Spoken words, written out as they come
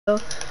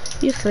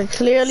You can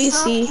clearly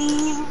see.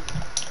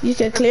 You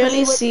can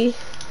clearly see.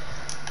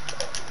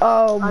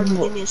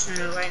 Give me a shout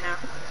out right now.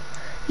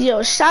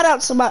 Yo, shout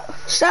out to my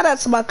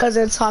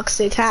cousin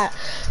Toxic Hat.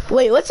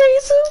 Wait, what's your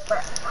YouTube?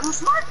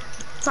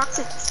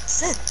 Toxic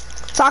Sid.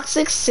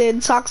 Toxic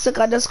Sid, Toxic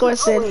 _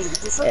 Sid. Wait,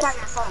 just look at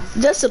your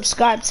phone. Just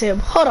subscribe to him.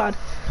 Hold on.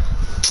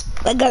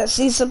 I gotta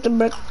see something,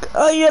 bro.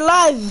 Oh, you're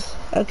live.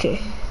 Okay.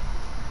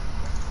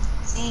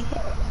 See,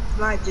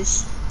 I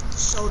just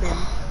showed him.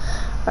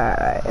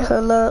 Alright,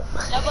 hold up.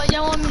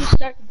 Y'all want me to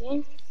start the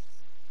game?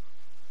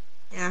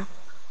 Yeah.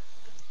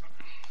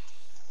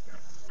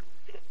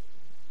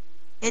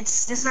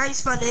 This is how you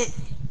spell it.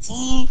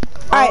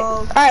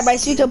 Alright, my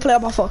speaker play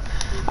on my phone.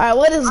 Alright,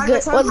 what is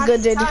good? What's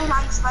good, JD? Tell me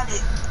how you spell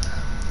it.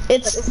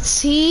 It's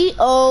TOXIC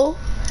 _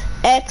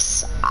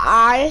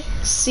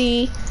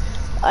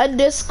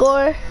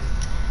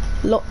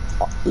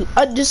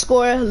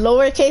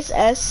 lowercase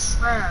s,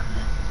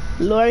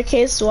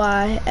 lowercase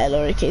y, and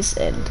lowercase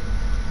n.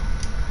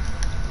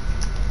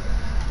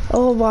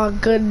 Oh my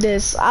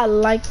goodness, I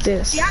like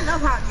this. See, I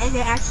love how Ed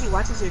actually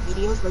watches your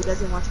videos, but he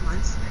doesn't watch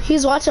mine.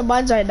 He's watching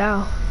mine right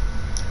now.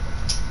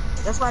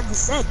 That's what I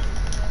just said.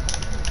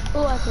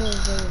 Oh, I thought it was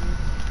very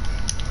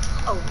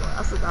Oh,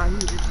 I forgot he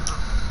did.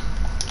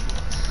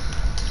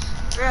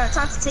 Yeah,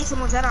 time to take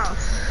someone's head off.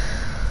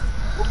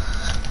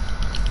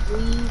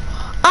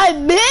 I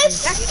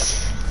missed.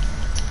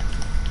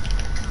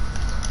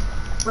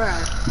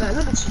 Bruh,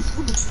 look at you,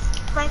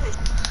 Find it.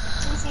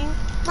 See,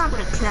 not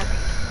gonna clap.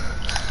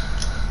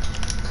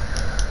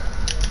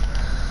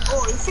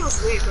 Oh, it feels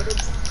weird, but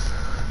it's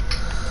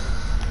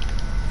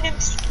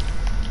empty.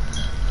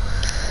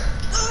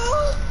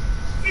 Oh,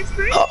 it's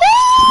great.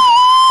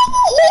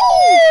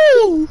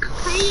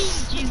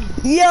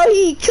 Yo,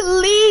 he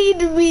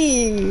cleaned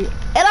me, and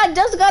I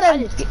just got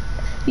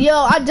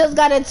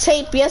a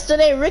tape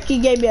yesterday. Ricky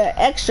gave me an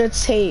extra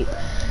tape.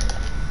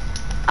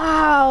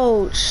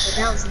 Ouch.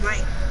 That was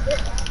mine.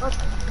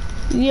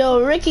 Yo,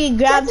 Ricky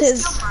grabbed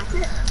his.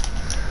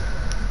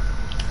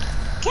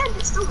 Can't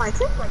just steal my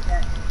tip like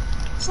that.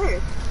 Sure.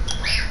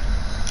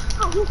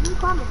 Oh, who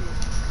commented me?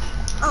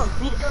 Oh,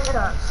 beat it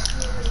up.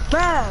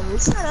 Bruh,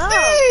 shut up.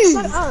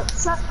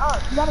 Shut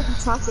up. You gotta be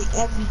toxic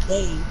every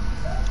day.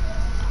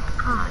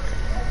 God.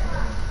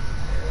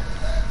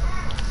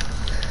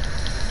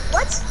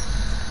 What?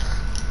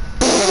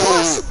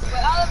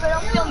 Wait, Oliver,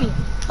 don't kill me.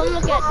 Come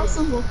look at this.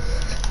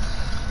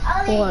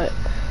 What?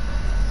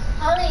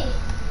 Ollie,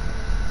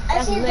 I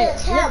see the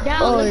tab. Look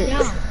down, look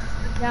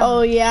down.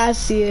 Oh yeah, I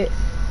see it.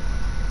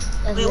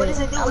 That's Wait, what does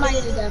it do? I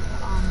might do that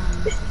for all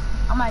mine.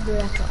 I might do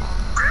that for all.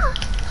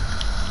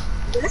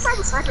 Let's have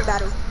a sniper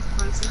battle.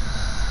 Honestly.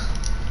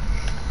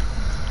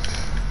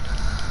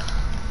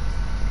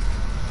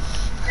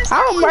 I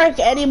don't mark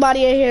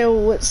anybody in here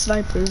with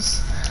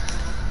snipers.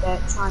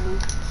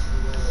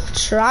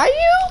 Try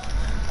you?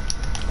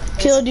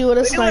 Killed you with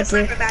a sniper.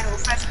 Sniper battle.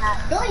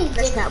 No, you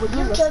didn't.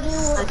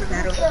 Sniper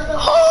battle.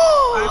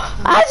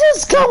 Oh, I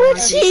just got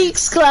with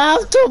cheeks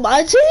clapped to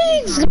my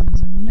cheeks.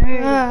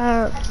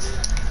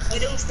 We're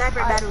doing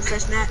sniper battle,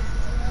 fresh Matt.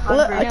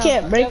 Look, I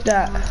can't break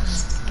that.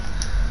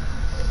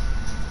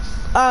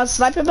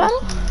 Sniper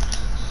battle?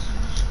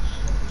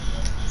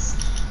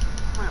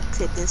 I'm gonna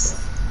clip this.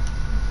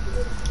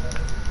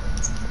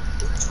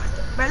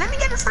 Bro, let me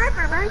get a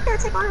sniper, bro. You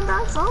can't take on him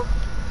down, so.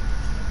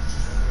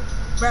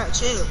 Bro,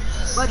 chill.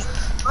 Buddy.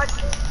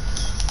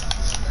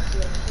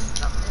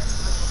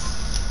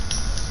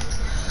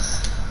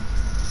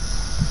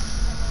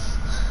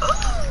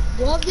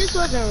 Well, if this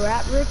was a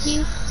rap,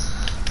 Ricky,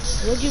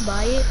 would you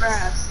buy it?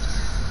 Bruh.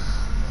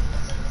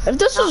 If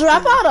this was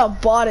rap, I'd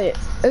have bought it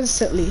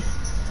instantly.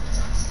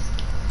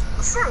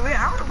 For real,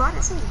 I would've bought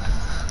it too.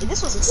 If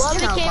this was a Well, if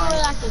skin, it I came would've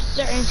with bought like a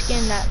certain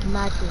skin that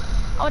matches,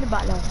 I would have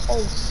bought the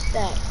whole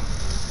stack. it.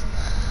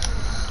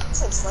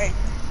 This is great.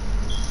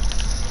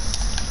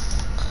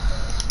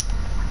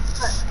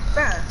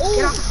 Bruh,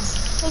 get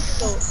off of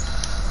this.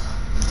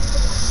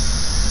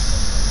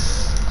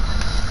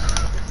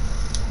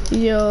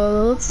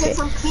 Yo, Let's okay. get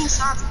some clean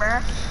shots,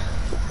 bruh.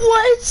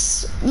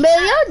 What?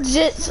 Man, y'all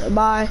jits.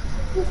 Bye.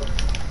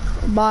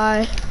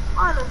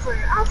 Oliver,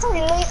 I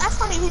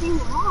started hitting him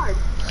hard.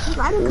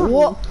 I didn't come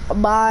What?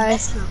 Bye.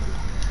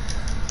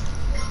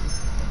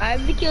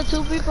 Alright, if you kill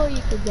 2 people,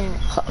 you could get it.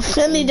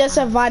 Finley just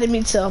invited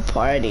me to a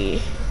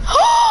party.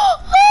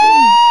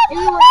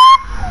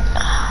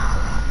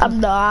 I'm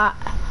not.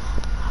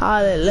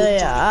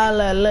 Hallelujah,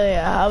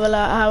 hallelujah,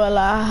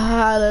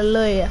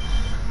 hallelujah.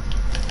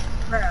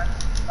 Bruh.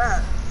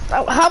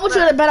 How much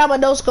would I bet I'ma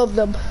no scope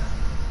them?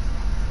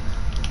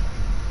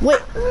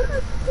 Wait.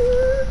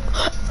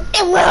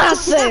 And what I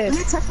said?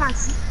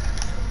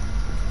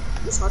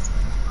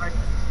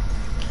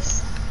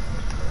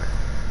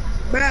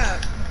 Bruh.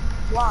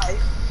 Why?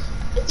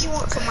 What do you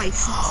want from my feet,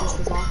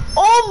 sister?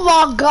 Oh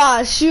my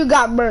gosh, you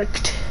got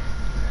murked.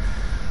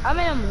 I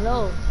mean, I'm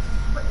low.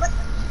 What?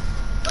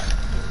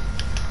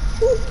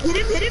 Hit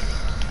him.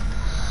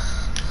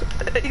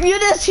 You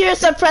just hear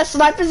some press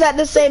snipers at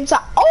the same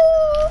time.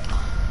 Oh!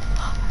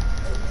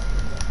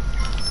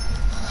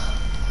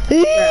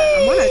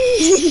 I'm gonna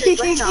take your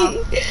brain off.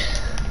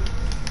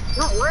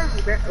 Don't worry,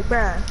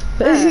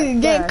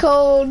 bruh. Get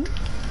cold.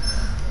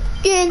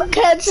 Get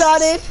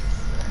headshotted.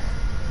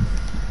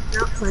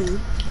 Not funny.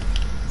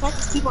 Can't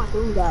just keep on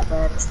doing that,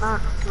 man. It's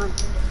not fun.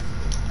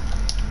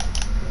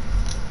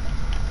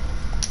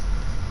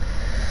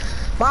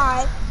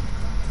 Bye.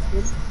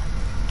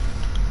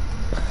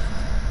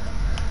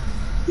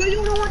 You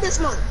don't want this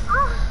one.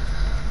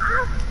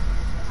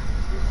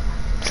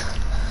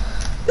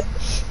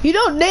 You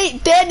know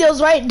Nate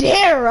Daniels right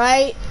there,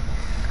 right?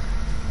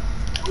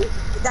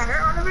 Is that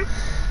her on the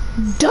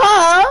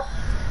Duh!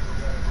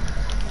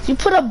 You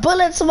put a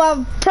bullet to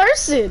my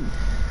person.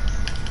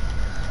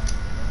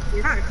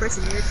 You're not a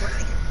person, you're a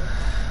flag.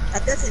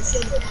 That doesn't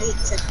show your hate.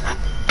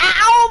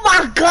 Oh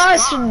my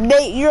gosh,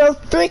 Nate, you're a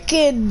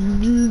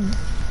freaking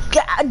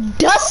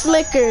dust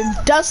licker,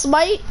 dust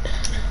mite.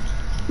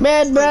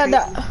 Man,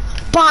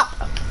 pop.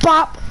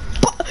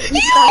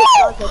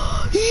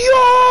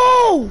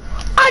 Yo!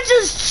 I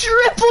just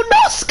triple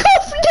no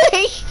scope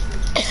Nate.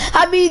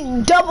 I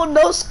mean double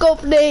no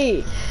scope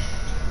Nate.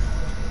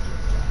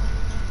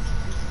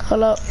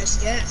 Hold up.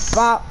 Yes.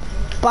 Pop.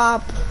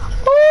 Oh,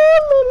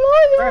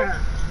 Bruh.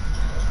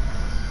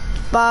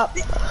 Pop.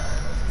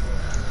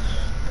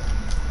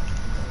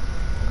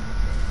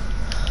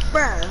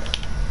 Bruh.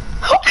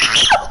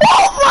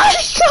 Oh my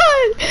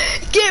god!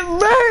 Get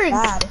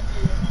murked!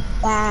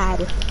 Bad.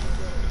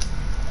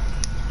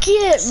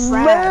 Get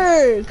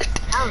murked!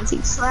 That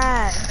was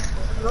trash.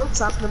 What are you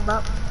talking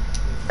about?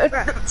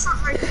 Bruh, stop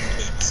right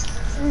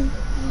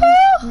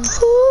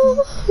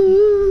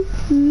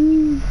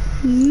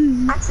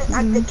I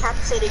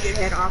decapitated your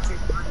head off your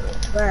body.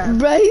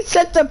 Bruh,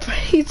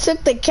 he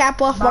took the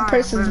cap off my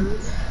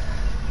person's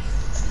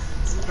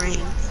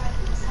brain.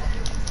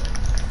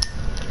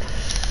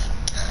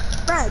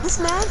 Bruh, this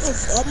man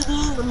is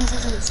editing when he's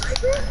using a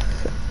sniper?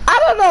 I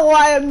don't know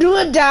why I'm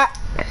doing that.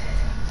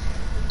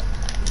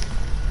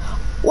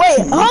 Wait,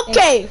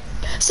 okay.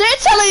 So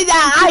you're telling me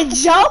that I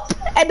jump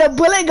and the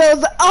bullet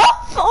goes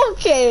off?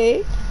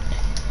 Okay.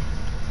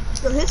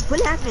 So his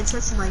bullet has been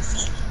touching my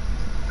feet.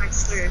 I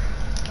swear.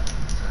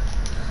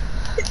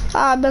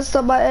 I messed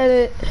up my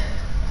edit.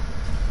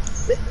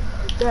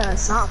 Yeah,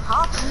 it's not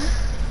popping.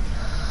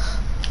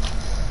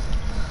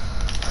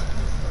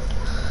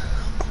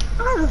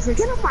 I'm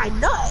forgetting my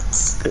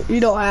nuts. You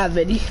don't have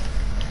any.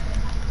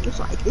 Yes,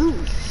 I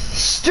do.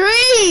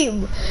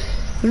 Stream!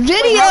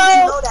 Video! Wait, how would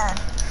you know that?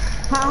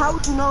 How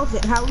would you know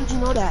that? How would you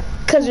know that?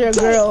 Cause you're a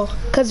girl.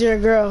 Cause you're a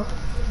girl.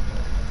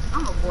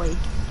 I'm a boy.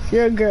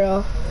 You're a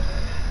girl.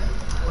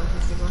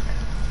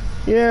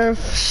 You're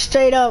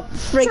straight up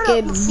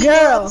freaking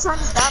girl. I'm trying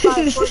to stop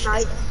by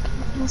Fortnite.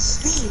 You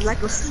scream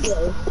like a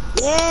female.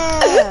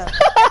 Yeah.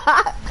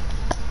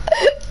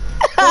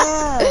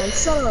 Yeah.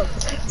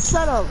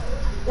 Shut up.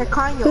 They're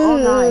crying your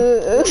own eye.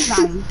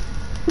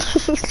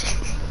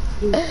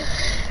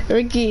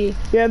 Ricky,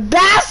 you're a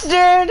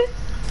bastard.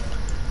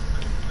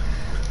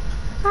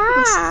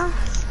 Ah.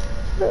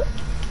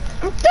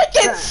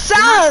 Freaking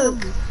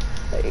suck.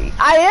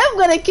 I am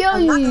gonna kill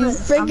you, you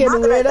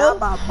freaking weirdo.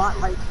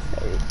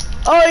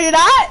 Oh, you're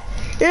not?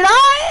 You're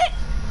not?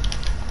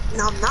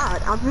 No, I'm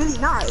not. I'm really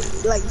not.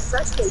 Like,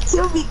 freshman,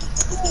 kill me.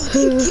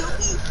 Kill me.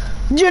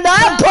 You're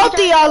not? Both of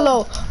y'all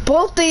low.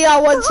 Both of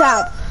y'all one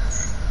tap.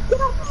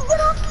 Get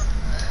off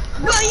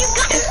me. Bro,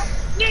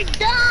 you're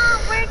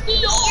dumb, Ricky.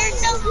 You're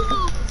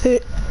dumb.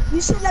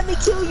 You should let me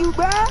kill you,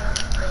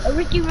 bruh. Oh,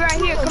 Ricky, we're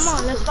right here. Come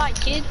on, let's fight,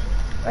 kid.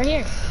 Right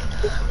here.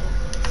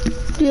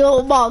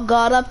 Yo, my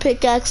god, I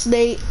pickaxe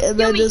Nate and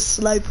then just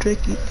sniped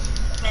Ricky.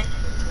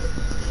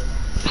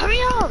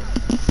 Hurry up!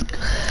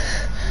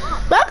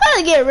 I'm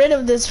gonna get rid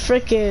of this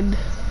freaking.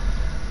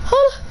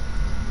 Huh?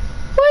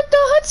 Where'd the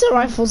Hudson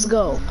rifles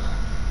go?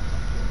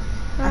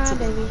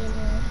 Baby.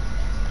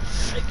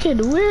 Freaking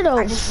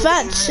weirdo,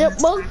 fat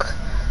chipmunk.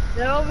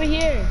 They're over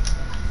here.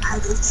 I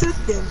just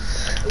tricked them.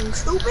 Are you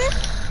stupid?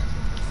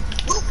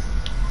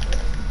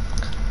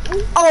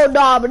 Oh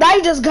no, but now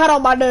you just got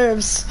on my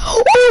nerves.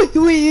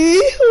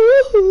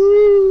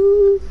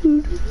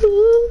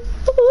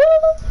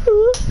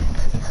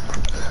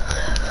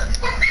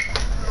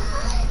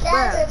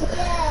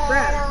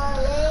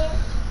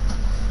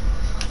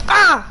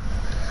 Ah!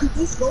 You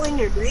just go in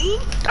your brain?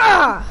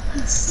 Ah!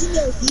 I'm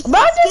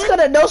just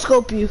gonna no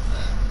scope you.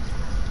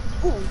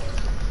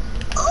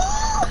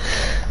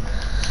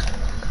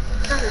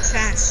 Kind of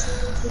trash.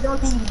 You know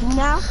what you do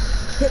now?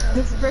 Hit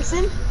this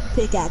person,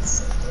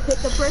 pickaxe. Hit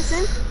the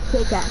person,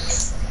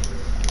 pickaxe.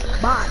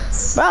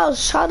 Bots. Bro,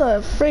 shut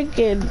up,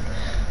 freaking.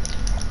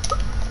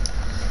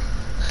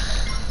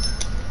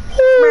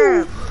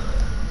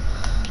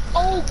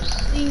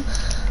 Oopsie.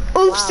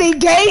 Oopsie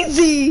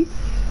daisy.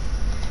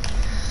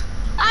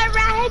 I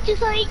hit you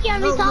so he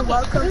can't be You're talking.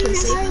 welcome for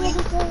saving you.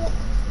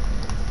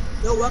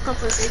 You're welcome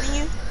for saving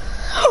you.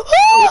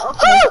 Oh,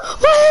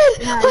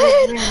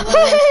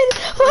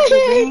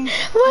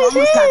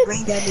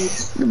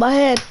 my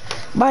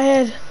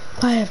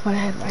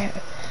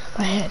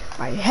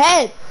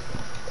head.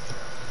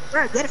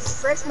 Bro, get a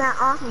fresh mat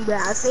off me, bro.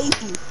 I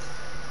saved you.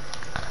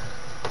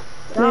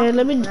 Man,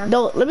 let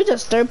me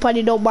just third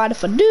party. Don't mind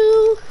if I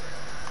do.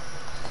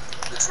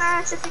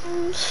 Trash if you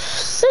do.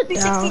 Sit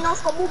down. 316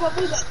 off, move up.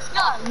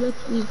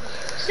 Ricky.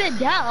 Sit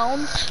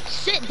down.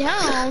 Sit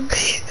down.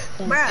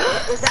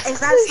 Bruh, is that a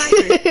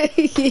sniper?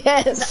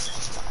 Yes.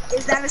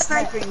 Is that a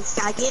sniper, you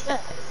faggot?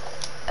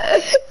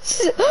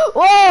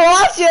 Whoa,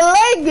 watch your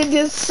language,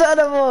 you son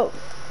of a...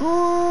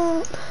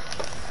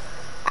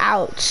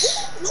 Ouch.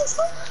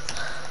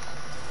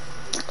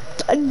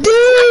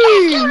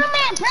 Dude!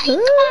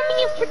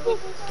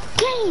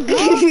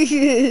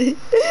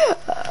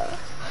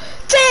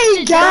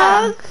 Dang,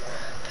 dog!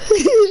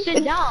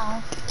 Sit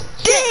down.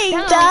 Ding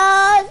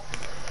dog!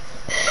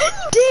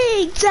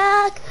 Ding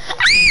dog!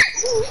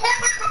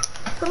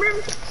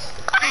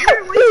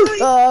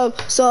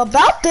 So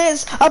about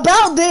this,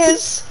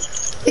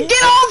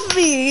 get off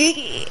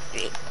me!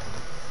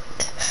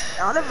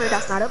 Oliver,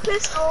 that's not a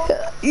pistol.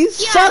 You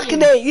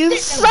sucking it,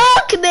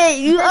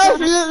 you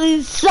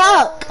absolutely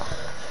suck!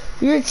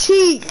 Your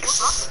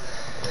cheeks,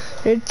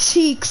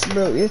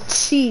 bro, your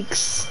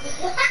cheeks.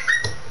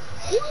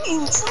 You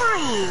ain't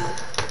trying.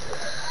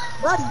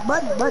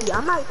 Buddy,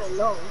 I'm not even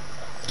low.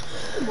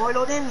 You're more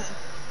low than me.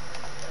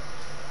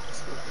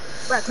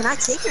 Bruh, can I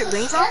take your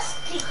brains off?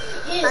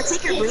 Can I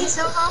take your brain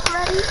cells off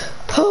already?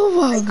 Oh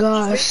my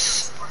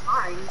gosh.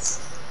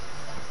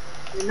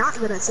 You're not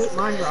gonna take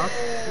mine off.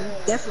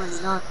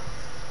 Definitely not.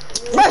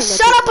 Bruh,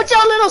 shut up with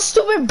your little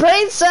stupid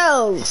brain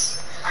cells.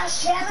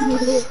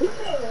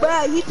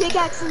 Bruh, you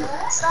pickaxing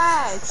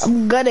sides.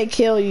 I'm gonna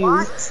kill you.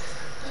 What?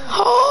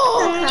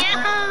 Oh,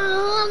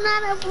 I'm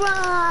not a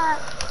bot.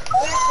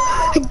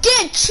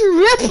 get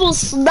triple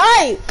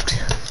sniped.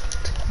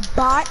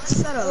 Bot,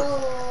 shut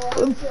up.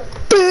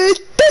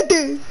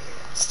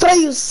 So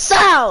you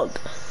sound.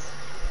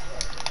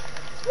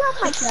 You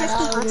have like 50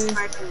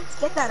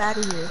 unsnipers. Get that out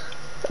of here.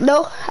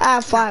 No, I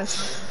have 5.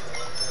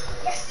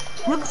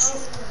 You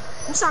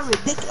sound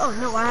ridiculous. Oh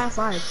no, I have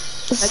 5.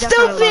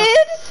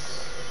 Stupid.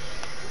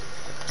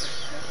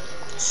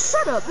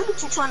 Shut up. Look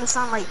at you trying to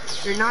sound like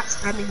you're not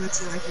spamming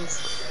hunting rifles.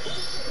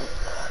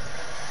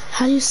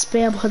 How do you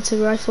spam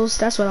hunting rifles?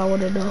 That's what I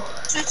want to know.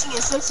 Switching.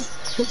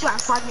 But you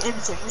have 5 in your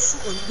inventory. You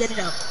shoot them, you get it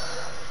out.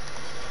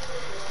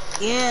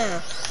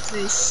 Yeah.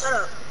 So shut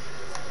up.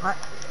 What?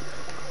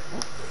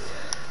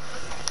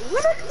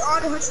 Where are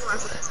all the hunting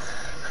rifles?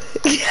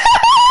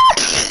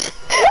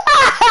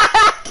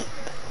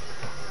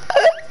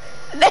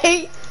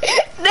 Nate,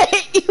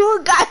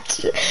 you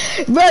got you.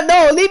 Bro,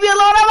 no, leave me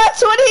alone. I'm at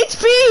 20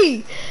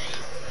 HP.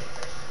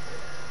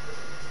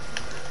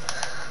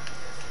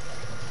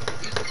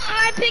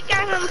 I pick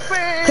at him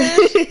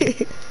first.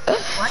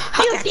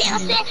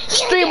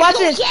 Stream, watch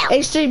this.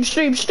 Hey, stream.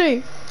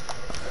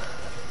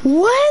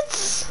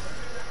 What?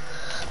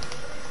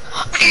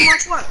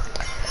 Watch what?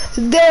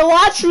 They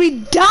watch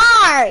me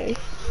die.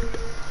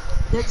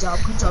 Good job,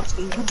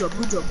 Steve. Good job.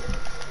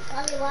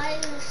 Why are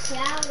you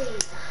shouting?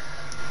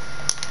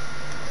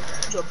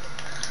 Good job.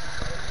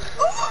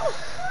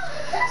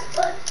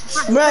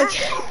 Bro,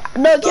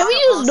 no, can we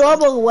use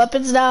normal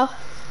weapons now?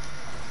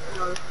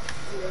 No.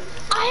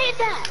 I hate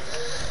that.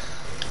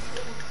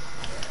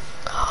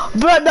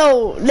 Bro,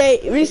 no,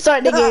 Nate,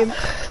 restart the game.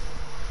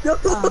 No.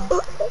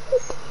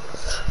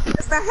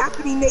 That's not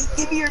happening, Nate.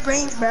 Give me your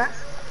brains back.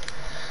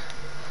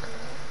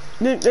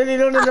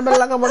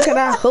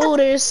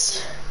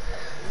 Holders.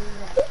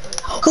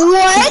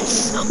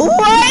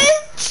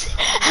 What?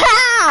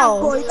 How?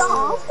 I'm going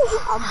off.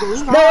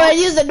 No, I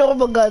use the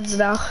normal guns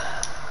now.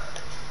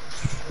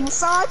 You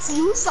salty.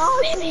 You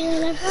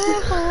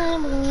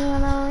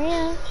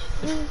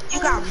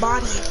got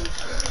body.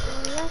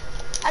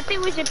 I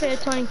think we should pay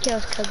 20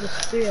 kills because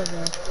it's 3 of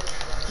them.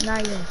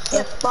 Not even.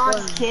 Get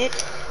body, kid.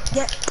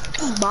 Get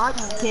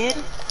body, kid.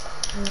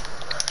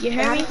 You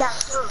hear me?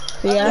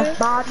 Yeah. Get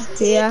body,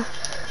 kid. Yeah.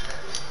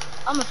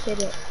 I'm gonna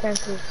fit it.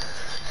 Thank you.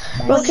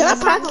 Bro, can I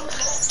pack?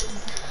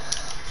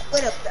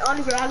 Wait up,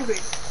 Oliver.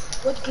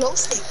 What glow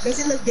stick? Does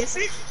it look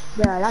different?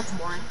 Yeah, that's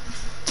boring.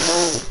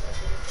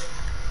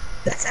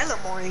 That's hella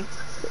boring.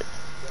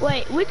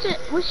 Wait, we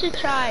should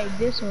try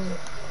this one.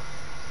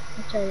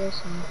 Let's try this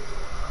one.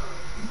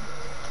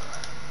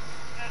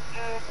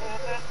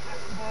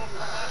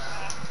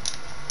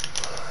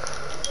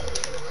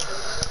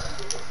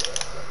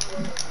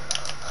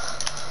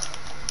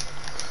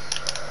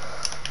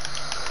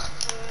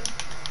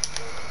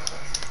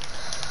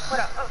 What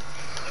up? Oh.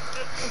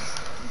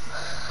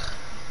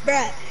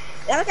 Bruh,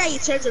 I like how you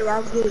turned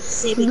around and do the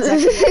same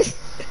exact thing.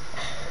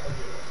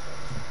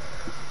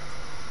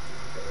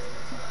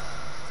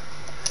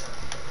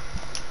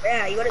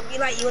 Yeah, you wanna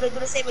do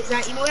the same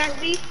exact, you know what I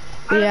mean?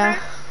 Yeah.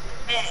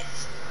 Hey,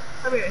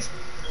 come here.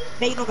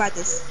 Man, you don't got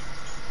this.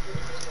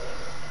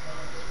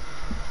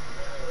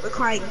 We're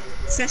crying.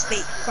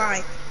 Cessmate,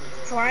 cry.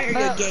 Cry or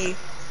you're gay.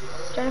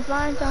 Trying to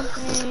find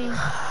something.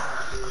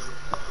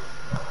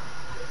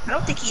 I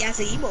don't think he has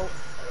an emote.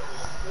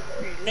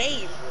 Your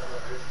name.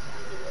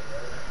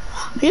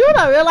 You know what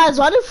I realized?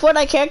 Why do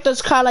Fortnite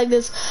characters cry like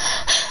this?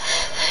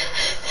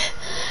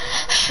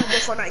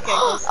 Fortnite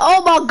characters.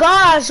 Oh my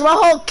gosh, my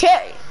whole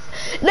character.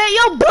 Now, yo,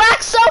 Yo,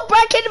 black so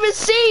bright, I can't even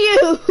see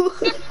you.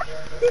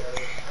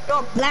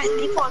 Yo, black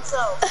default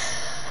self.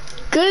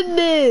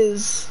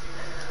 Goodness.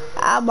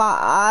 Ah, my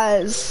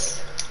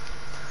eyes.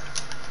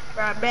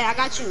 Right, man, I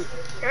got you.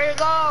 Here you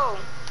go.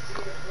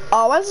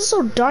 Oh, why is it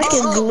so dark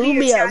and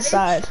gloomy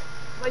outside?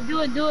 Wait,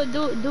 do it.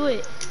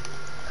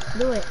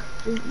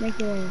 Just make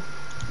it in.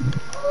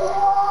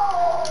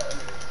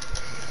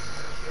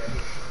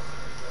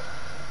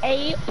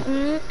 Hey,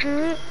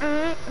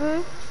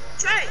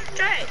 Try,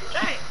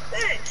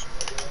 bitch.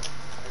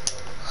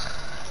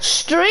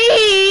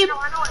 Stream. No,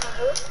 I know what to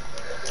do.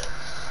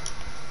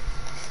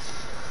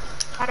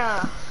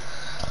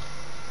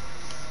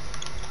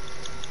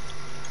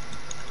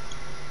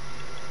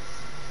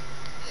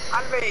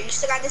 Andre, you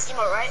still got this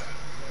emote, right?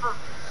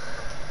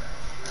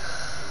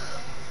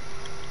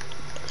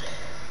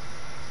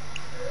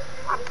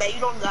 I bet you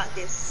don't got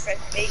this, fresh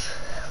bait.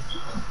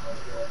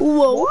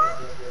 Whoa.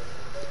 What?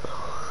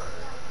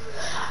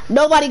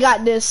 Nobody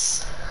got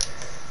this.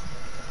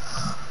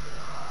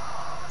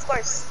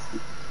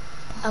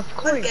 Of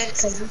course,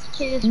 because this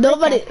kid is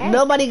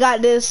Nobody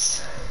got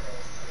this.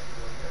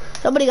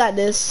 Nobody got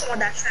this. Oh,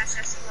 that trash,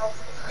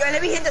 yo,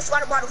 let me hit this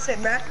water bottle flip,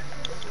 man.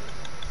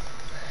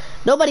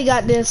 Nobody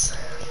got this.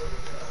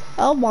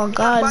 Oh my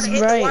God, it's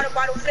bright. Water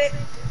bottle flip.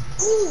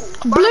 Ooh,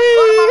 Blue.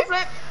 water bottle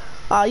flip.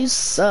 Oh, you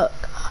suck.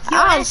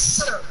 Hi,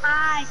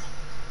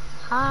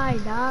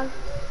 dog.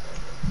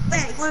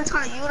 Man,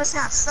 you wanna say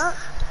I suck?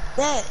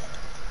 Man.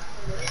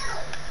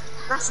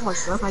 Not so much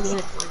stuff, I get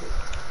it.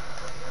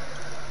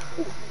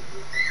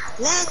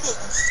 Land it,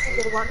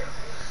 stupid one.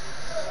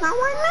 Now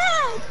one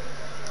land.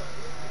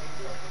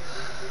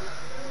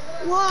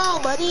 Whoa,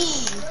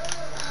 buddy.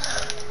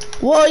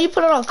 Whoa, you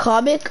put it on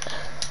comic?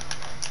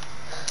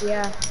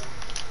 Yeah.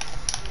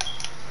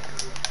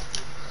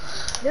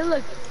 They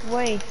look,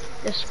 wait,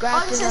 the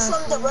scratches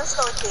on the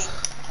resto thing.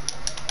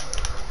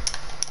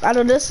 I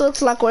know, this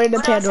looks like we're in the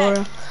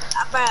Pandora.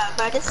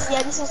 But this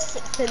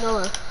is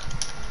Pandora.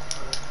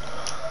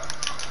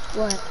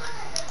 What?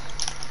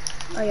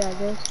 Oh yeah,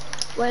 this.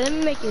 Wait, let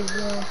me make it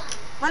zoom.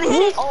 Wanna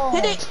hit it? Oh.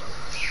 Hit it.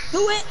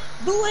 Do it.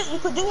 You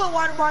could do it,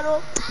 water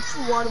bottle.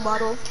 Water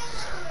bottle.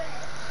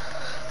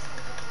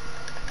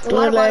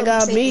 Do it like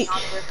I beat.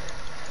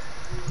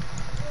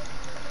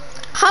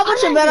 How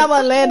much you bet I'm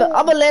gonna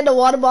land the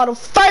water bottle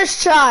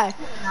first try?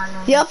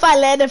 Yeah, if I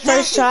land it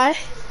first try.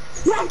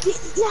 Yeah, I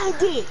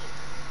did.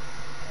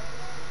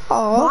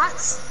 Oh.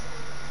 What?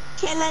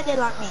 Can't land it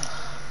like me.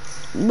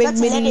 Big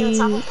mini.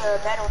 On top of the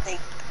metal thing.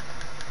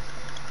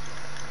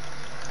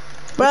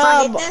 Bro, if I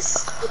hit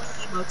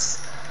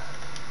this,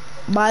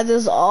 mine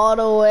is all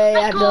the way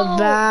at the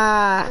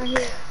back.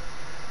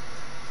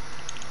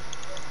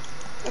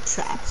 It's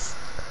trash.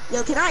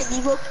 Yo, can I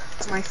evoke?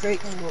 It's my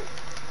favorite evoke.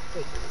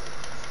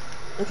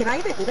 Yo, can I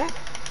even do that?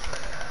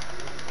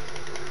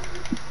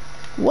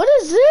 What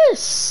is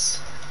this?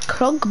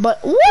 Crunk butt.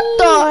 What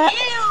the heck?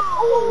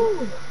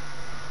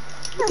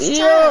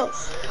 Ew.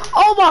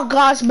 Oh my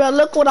gosh, man,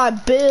 look what I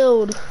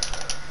build.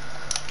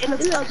 It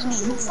looks ugly.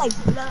 It looks like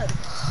blood.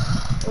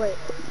 Wait.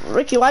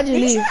 Ricky, why'd you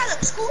leave? Sure that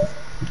looks cool?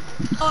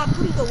 Oh, I'm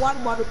putting the water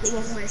bottle thing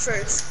as my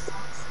first.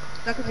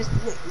 I can just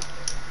do it.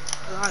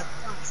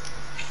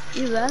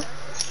 You left?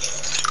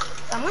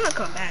 I'm gonna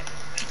come back.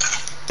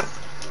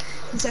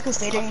 2 seconds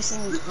later, you see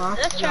me.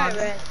 Let's try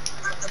red.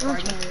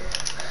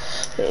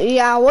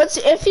 Yeah,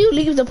 if you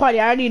leave the party,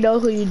 I already know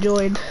who you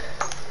joined.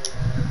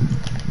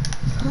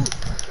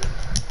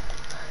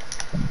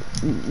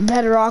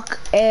 Bedrock,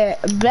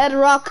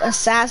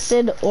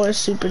 Assassin, or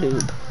Super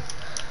Noob.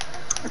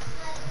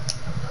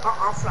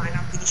 Offline,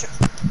 I'm pretty sure.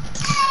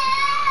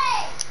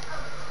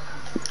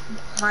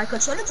 My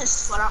controller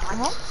just fell out my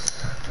head.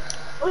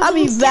 I'll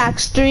be back,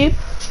 stream.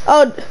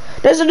 Oh,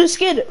 there's a new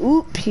skin.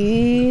 Ooh,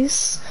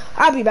 peace.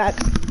 I'll be back.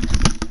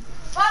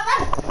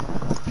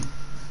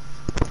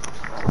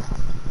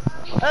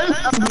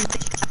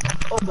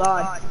 Oh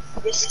God,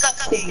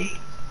 disgusting.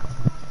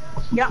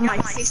 Yeah, my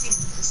face is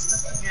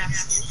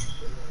disgusting.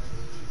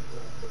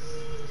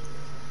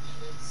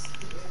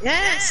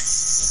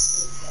 Yes.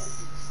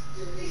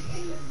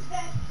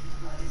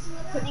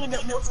 Putting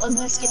the most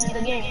ugly skin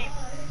in the game.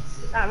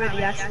 Not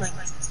really, actually.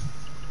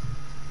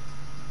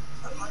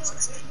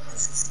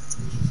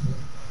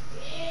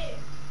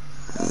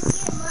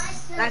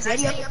 That's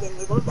ready up again.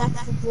 We go back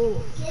to the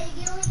pool.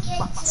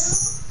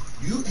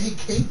 You eat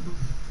cake,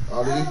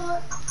 Ali?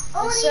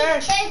 Only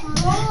take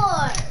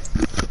more.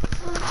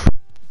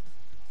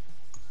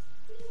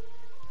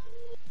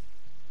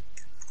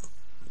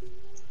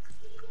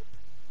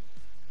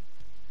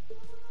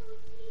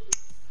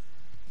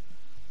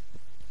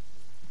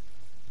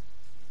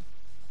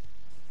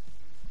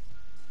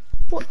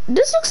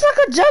 This looks like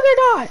a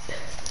juggernaut.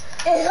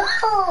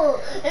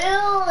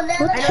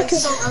 What the heck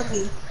is so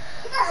ugly?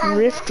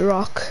 Rift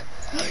Rock.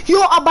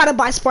 Yo, I'm about to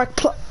buy Spark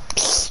Plug.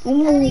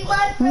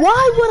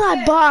 Why would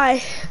I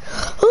buy?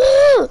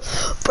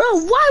 Bro,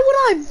 why would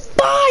I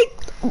buy?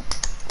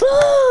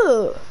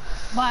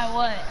 Buy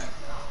what?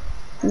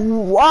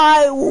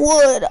 Why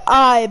would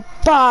I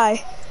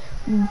buy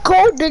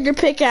gold digger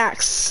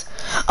pickaxe.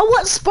 Oh,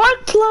 what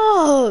spark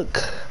plug?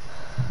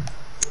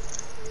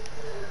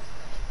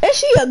 And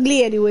she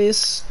ugly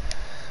anyways.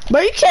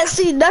 But you can't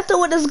see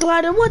nothing with this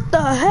glider. What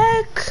the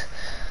heck?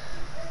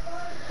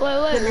 Wait,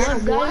 what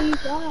guy you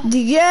got?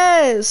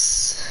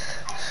 Yes.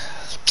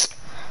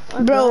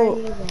 What Bro.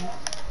 guy you got?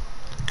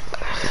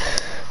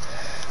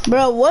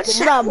 Bro, what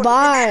should I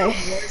buy?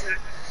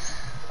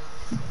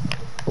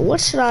 What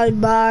should I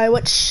buy?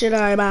 What should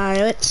I buy?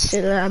 What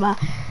should I buy?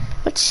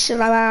 What should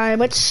I buy?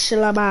 What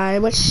should I buy?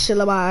 What should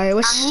I buy?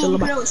 What should I You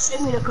buy? could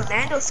send me the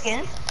commando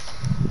skin.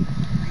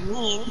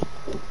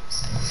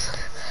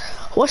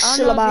 What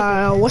should I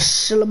buy? What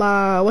should I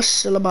buy? What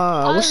should I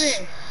buy?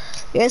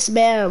 Yes,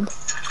 ma'am.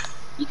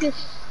 You can,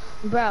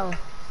 bro.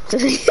 Can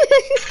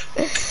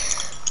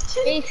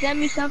you send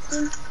me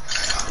something?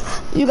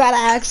 You gotta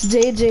ask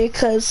JJ,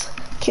 cause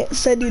can't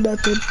send you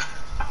nothing.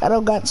 I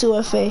don't got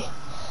 2FA.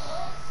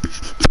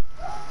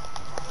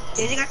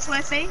 JJ got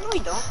 2FA? No,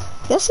 you don't.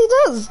 Yes, he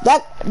does.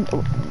 That.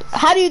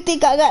 How do you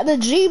think I got the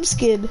dream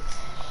skin?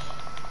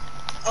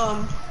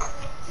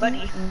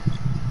 Buddy.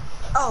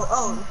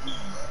 Oh.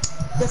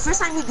 The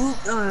first time you do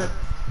the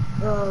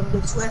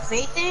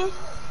 2FA thing,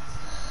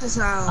 is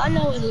how I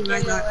know what you mean.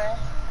 Let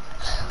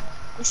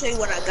me show you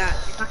what I got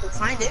if I can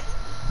find it.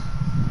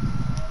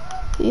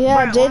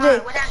 Yeah,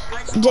 Bruh,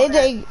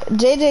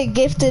 JJ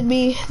gifted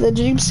me the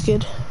dream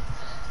skin.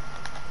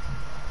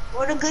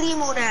 Where the goodie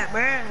mode at, bruh?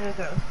 There you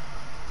go.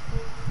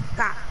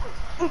 God.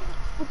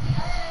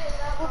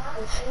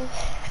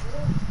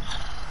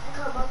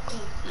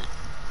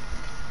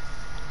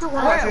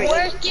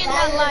 Where's getting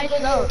that light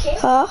low?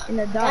 Huh? In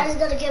the Dad dark. is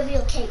gonna give you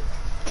a cake.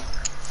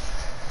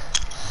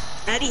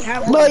 Eddie,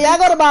 have Bro, y'all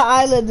go to my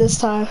island this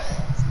time.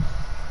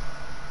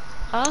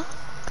 Huh?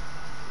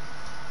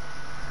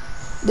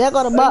 Y'all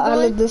go to my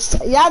island this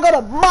time. Y'all go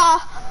to my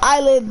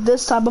island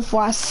this time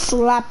before I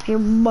slap your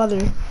mother.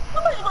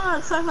 Somebody's going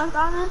on Sunshine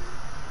Island.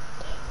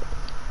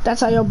 That's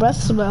how your breath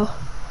smell.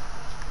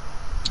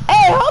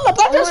 Hey, hold up!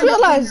 I just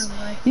realized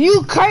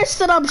you cursed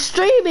that I'm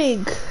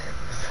streaming.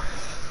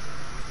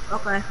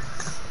 Okay.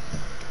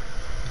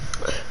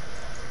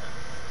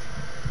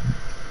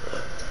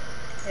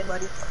 Hey,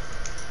 buddy.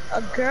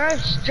 A girl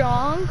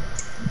strong?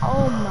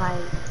 Oh my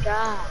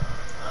god.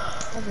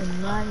 I did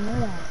not know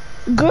that.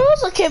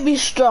 Girls can be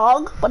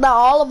strong, but not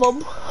all of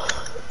them.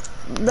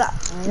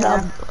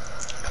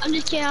 I'm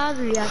just kidding, I was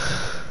reacting.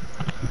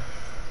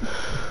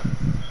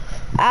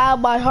 Ah,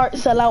 my heart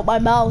fell out my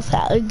mouth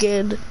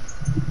again.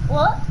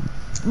 What?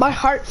 My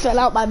heart fell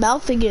out my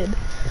mouth again.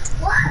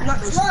 What? No.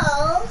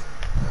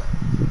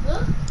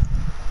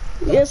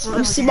 Yes,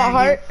 you see my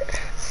heart?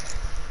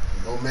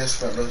 No mess,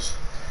 fellas.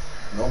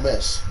 No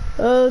mess.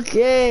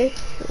 Okay.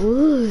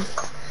 Ooh.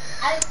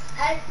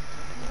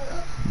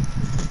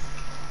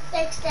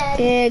 Thanks, Dad.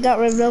 Yeah, got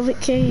red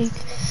velvet cake.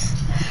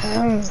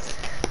 Hug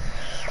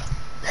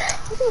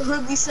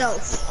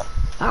yourself.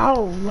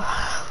 Oh.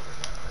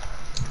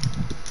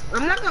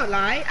 I'm not gonna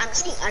lie, I'm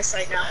seeing ice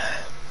right now.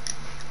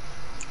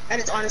 That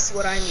is honestly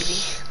what I'm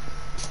eating.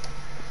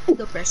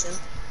 Depression.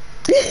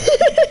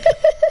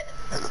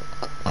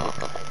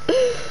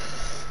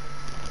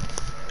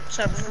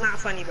 Shut up, this is not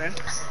funny, bro.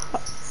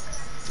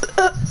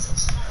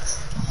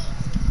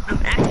 I'm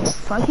actually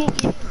fucking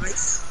eating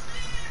ice.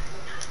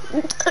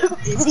 It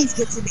tastes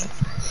good to me.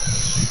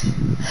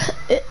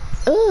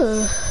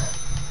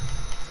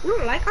 You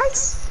don't like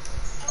ice?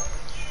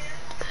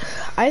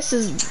 Ice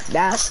is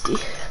nasty.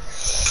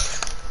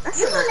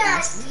 That's not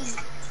nasty.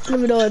 I don't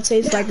even know what it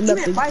tastes like.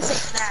 Nothing. Nasty.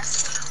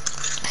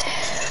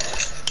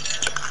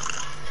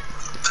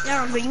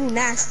 Yeah, but you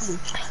nasty.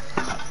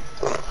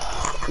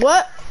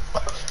 What?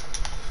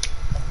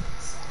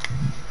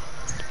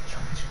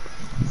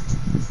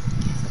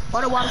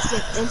 Water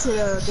stick into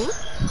the thing?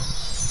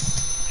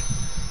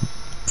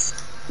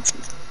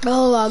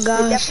 Oh my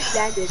gosh. Definitely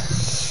landed.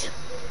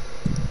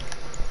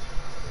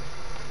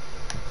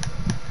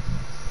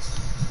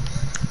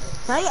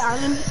 Hi,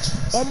 Arlen.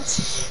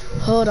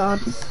 Hold on.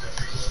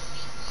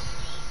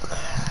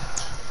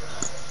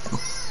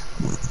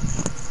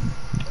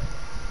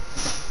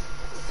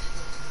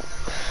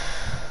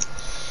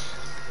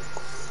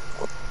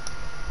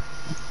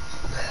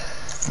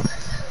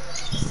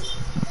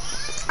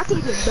 I can't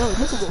even know.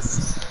 Look at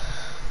this.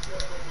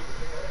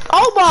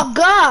 Oh my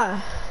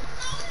god.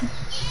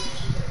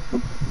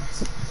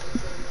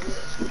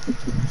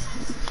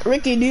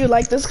 Ricky, do you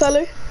like this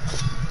color?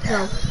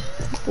 No.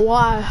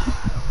 Why?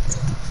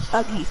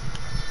 Ugly.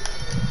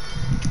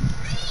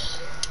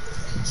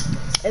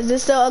 Is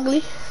this still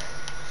ugly?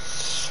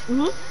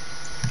 It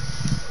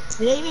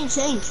didn't even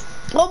change.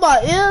 Oh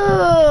my, ew.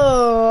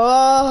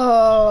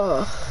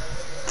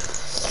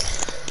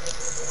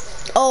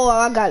 Oh,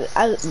 I got it.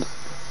 I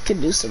can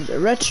do some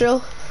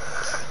retro.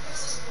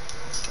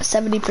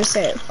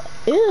 70%.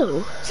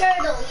 Ew.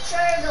 Turtle.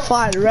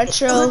 Fine,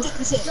 retro.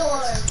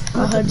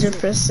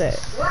 100%.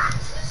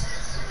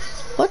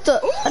 What the?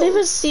 I didn't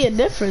even see a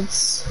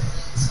difference.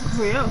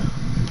 For real.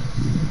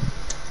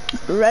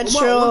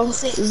 Retro, What?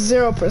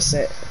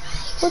 0%.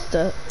 What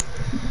the?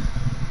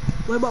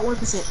 What about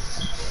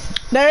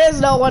 1%? There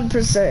is no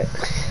 1%.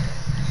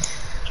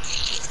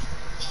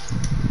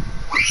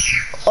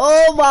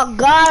 Oh my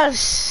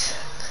gosh.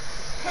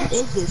 What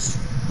is this?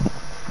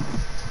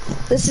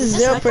 This is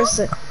this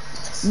 0%.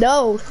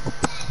 No.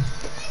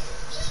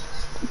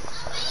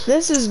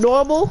 This is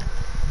normal.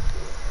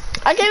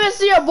 I can't even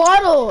see your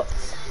bottle.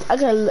 I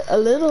got a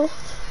little.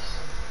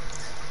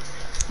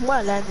 I'm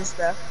gonna land this,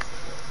 bro.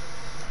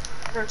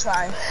 I'm gonna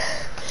try.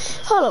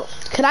 Hold on.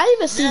 Can I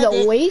even see the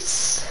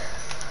weights?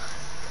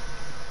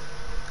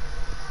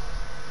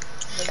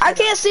 I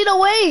can't see the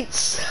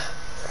weights.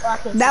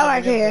 Now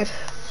I can.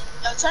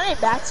 Yo, turn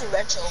it back to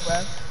retro,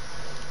 bro.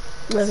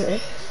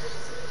 Okay.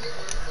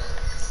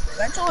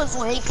 Retro is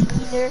way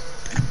cleaner,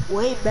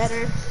 way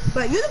better.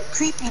 But you look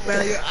creepy,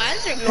 bro. Your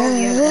eyes are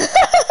glowing yellow.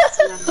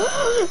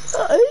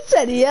 He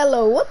said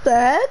yellow. What the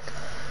heck?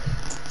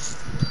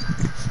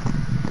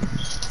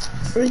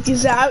 Ricky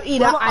said I'm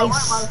eating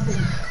ice.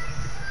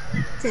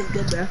 Tastes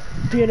good, bro.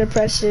 Peer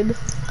depression.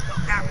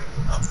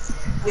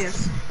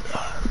 Yes.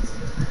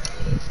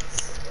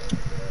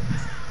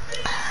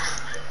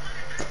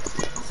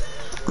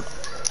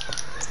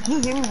 Can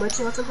you hear me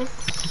munching on something?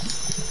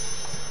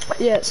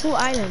 Yes. Who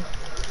island?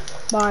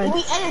 Mine.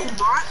 We edit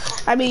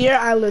bot. I mean your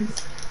island.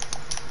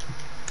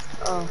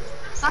 Oh.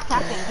 Stop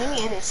tapping. Give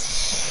me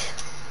Ennis.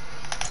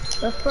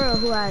 But for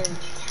who island?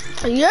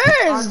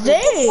 Yours,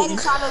 dang.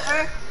 Ennis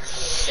Oliver.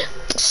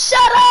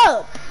 Shut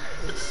up.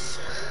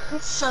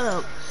 Shut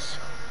up.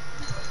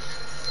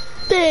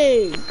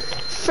 Big.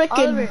 Freaking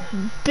Oliver.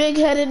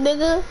 big-headed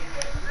nigga.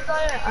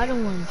 I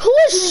don't want. Who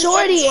is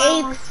Shorty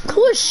 8?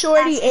 Who is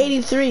Shorty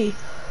 83?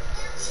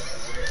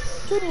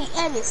 Give me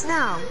Ennis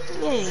now.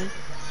 Yay.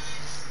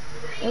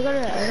 I don't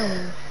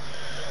want.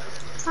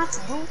 That's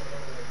cool.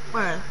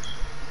 Where?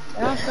 I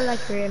don't feel like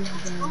creating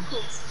a game.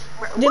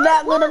 You're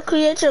not gonna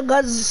create your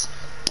guns.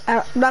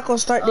 I'm not gonna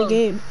start the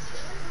game.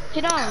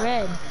 Get on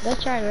red.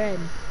 Let's try red.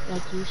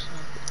 Like you said.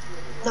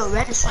 No,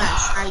 red is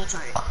trash. How you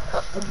try it?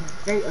 Ugly.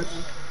 Very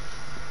ugly.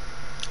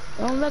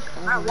 Don't look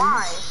ugly.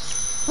 Why?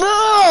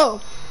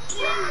 No!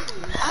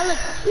 I look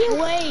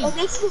way. It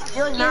makes me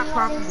feel not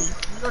properly.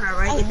 You know that,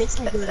 right? It makes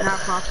me feel not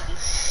properly.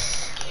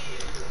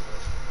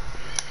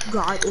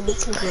 God, it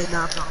makes me feel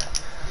not properly.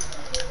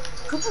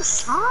 Could you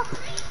stop?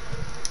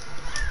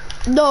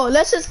 No,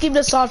 let's just keep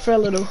this on for a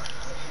little.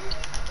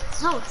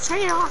 No, turn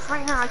it off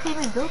right now. I can't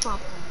even build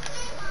properly.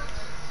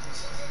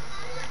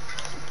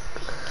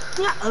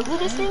 See how ugly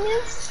this thing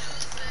is?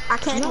 I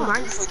can't do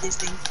mine for this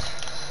thing.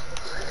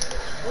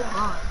 Oh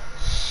God.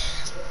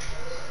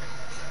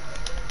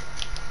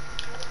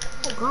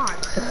 Oh God.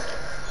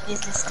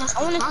 It's disgusting. I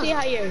want to see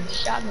how your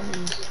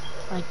shotgun is.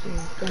 Like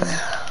your gun.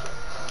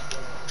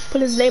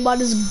 Put his name on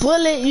this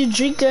bullet. You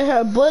drinking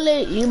her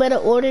bullet. You better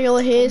order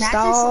your head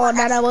stall.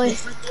 That way.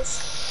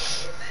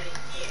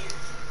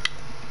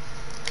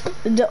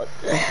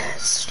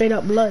 Straight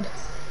up blood.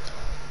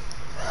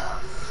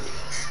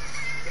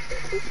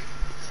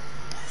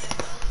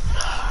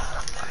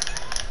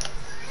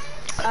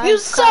 You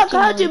suck.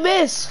 How'd you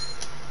miss?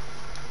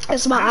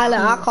 It's my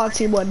island. I'll call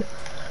team one.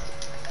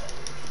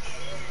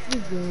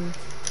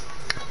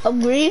 I'm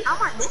green.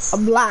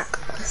 I'm black.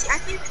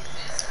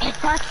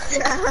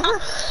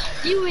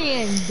 You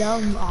being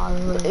dumb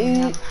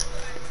already.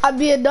 I'm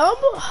being dumb?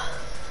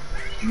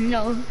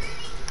 No.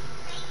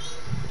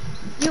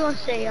 You won't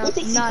say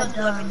I'm not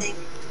dumb.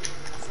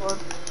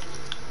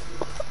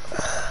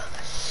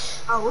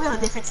 Oh, we're on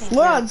different teams.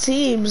 We're on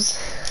teams.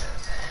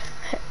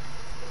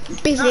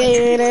 Pizza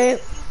in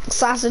it,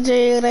 sausage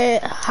in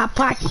it, hot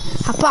pocket,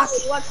 hot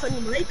pocket. You watch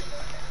Funny Blake?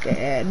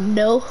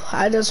 No,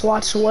 I just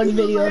watched one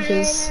video of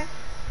his.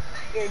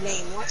 Your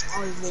name, watch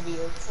all his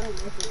videos. Funny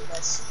Blake is the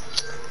best.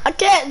 I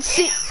can't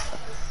see.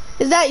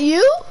 Is that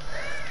you?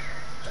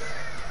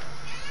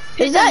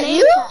 Is that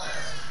you?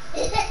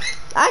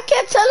 I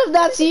can't tell if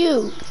that's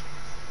you.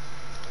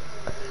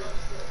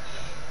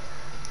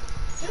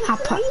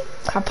 Hot pocket,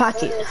 hot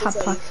pocket, hot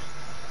pocket.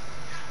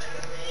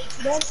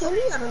 Don't tell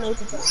me, I don't know what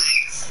to tell you.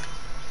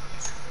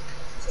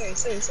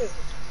 Sorry.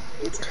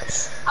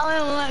 Oh,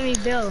 it won't let me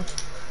build.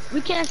 We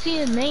can't see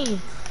his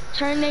name.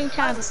 Turn name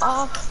tab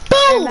off.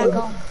 Boom! Back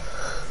on.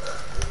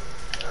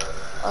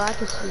 Oh, I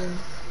can see him.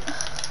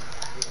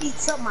 He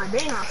sucked my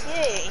brain off,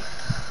 yay.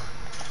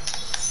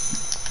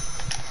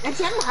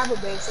 Actually, I don't have a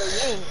brain, so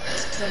yay.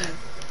 Tell me.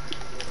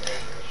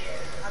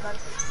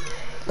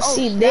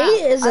 See,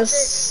 they is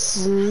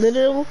a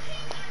little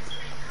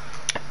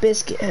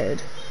biscuit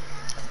head.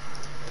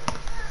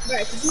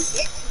 Right, could you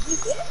get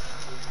it?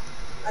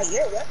 Oh,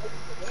 you're a weapon.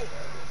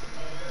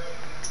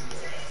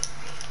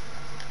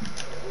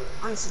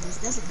 Honestly, this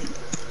doesn't make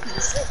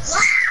sense.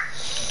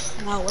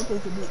 No, weapon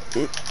could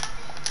be.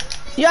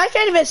 Yo, I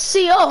can't even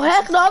see. Oh,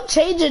 heck no, I'm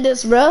changing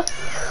this, bro.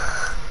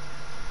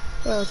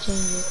 Bro,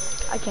 change it.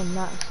 I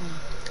cannot see.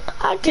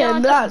 I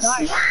cannot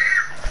see.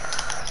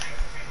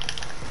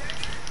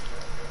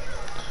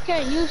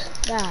 Can't use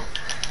that.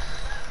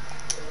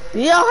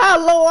 Yo, how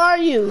low are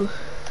you?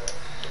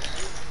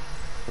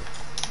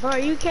 Bro,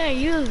 you can't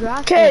use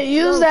rocket. Can't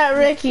use that,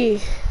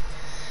 Ricky.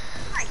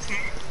 I can't.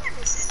 You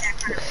never said that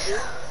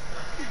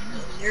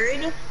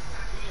nerd.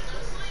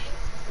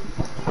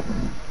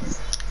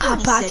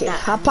 Hot pocket,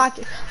 hot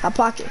pocket, hot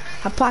pocket,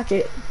 hot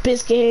pocket,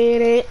 biscuit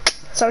headed,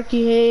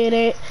 turkey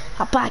headed,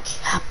 hot pocket,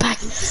 hot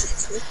pocket.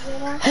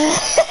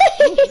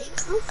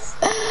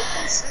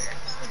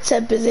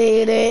 Tempest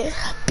headed,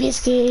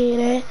 biscuit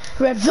headed,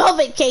 red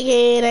velvet cake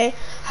headed,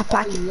 hot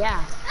pocket.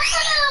 Yeah.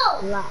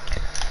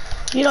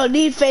 You don't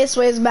need face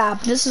waves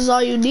map. This is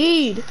all you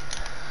need.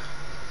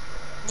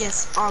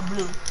 Yes, all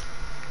blue.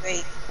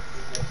 Wait.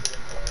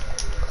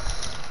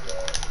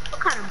 What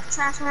kind of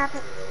trash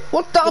happened?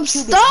 What the? I'm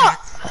cube is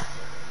stuck.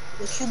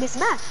 The cube is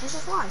back. This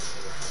is why.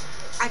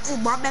 I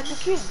just brought back the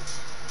cube.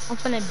 I'm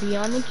finna be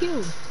on the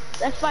cube.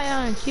 That's why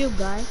I'm on the cube,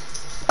 guys.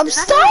 I'm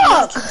That's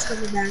why the stuck. cube's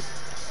coming back.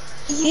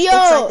 Yo.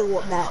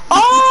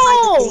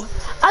 Oh,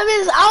 I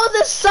was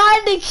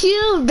inside the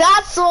cube.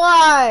 That's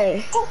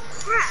why. Oh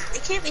crap!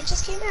 It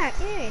just came back.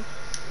 Yay!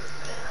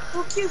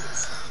 Two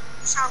cubes.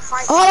 We shall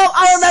fight. Oh,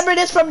 I remember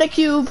this from the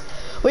cube,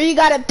 where you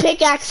gotta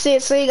pickaxe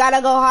it, so you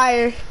gotta go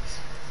higher.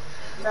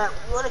 We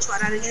wanna try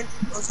that again.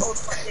 Those old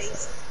fun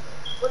days.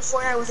 When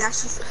Fortnite was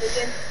actually fun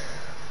again.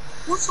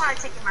 Who's trying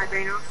to take my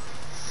brain off?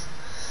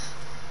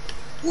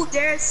 Who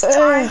dares to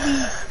try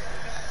me?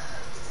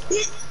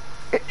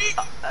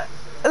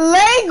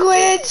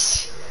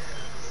 Language.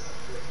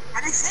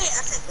 I didn't say it.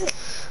 I said it.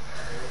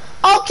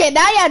 Okay,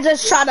 now y'all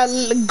just trying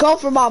to go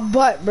for my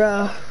butt,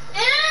 bro.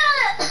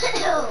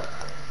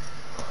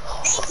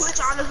 Language,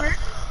 Oliver.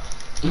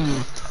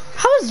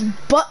 How is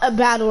butt a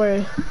bad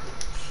word?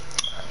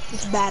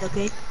 It's bad,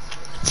 okay?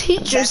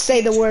 Teachers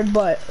say the word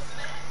butt.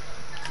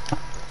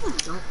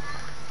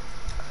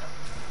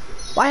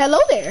 Why hello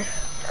there?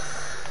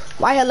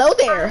 Why hello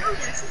there?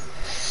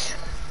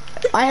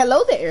 Why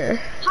hello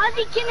there? How's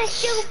he gonna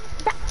shoot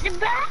back to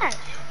back?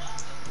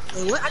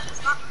 Wait, what? I just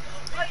stopped.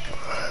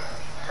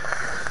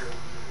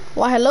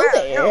 Why hello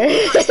there?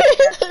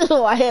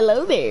 Why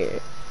hello there?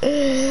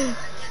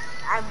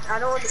 I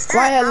don't understand.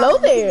 Why hello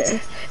there?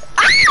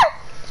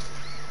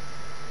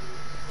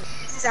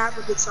 This is a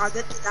good shot.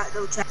 That did not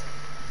no check.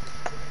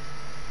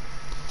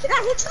 Did I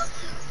hit you?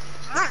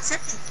 I'm not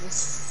accepting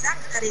this. That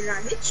did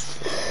not hit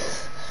you.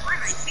 Why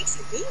am I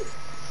fixing me?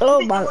 Oh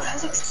my.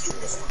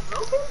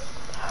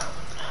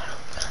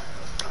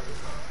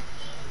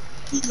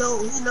 He low.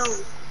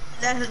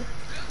 Let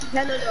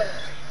her know.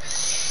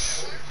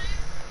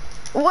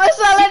 What's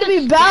not letting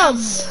me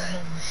bounce?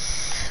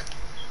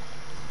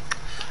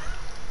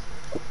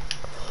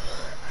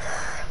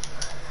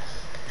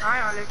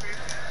 Alright, Oliver.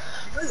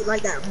 I know you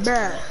like that,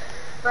 bruh.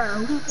 Bruh,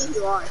 who do you think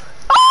you are?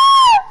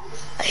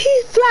 Ah!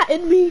 He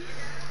flattened me.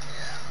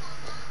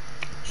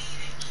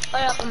 Oh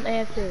yeah, I'm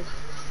AFK.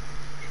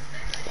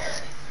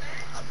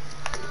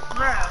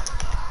 Bruh.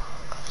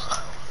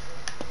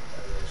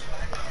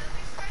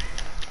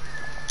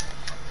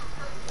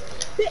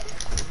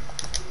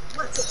 I'm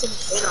gonna take some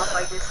pain off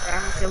like this, but I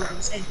don't care what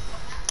I'm saying.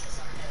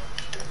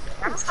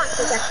 I'm just gonna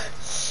take that.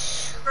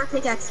 I'm gonna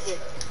take that again.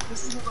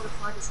 This is gonna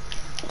find this.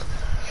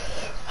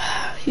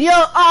 Yo,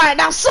 alright,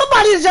 now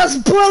somebody's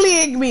just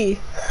bullying me.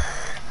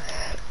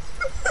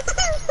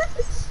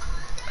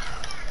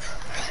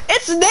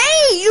 It's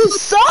Nate, you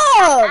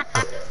suck.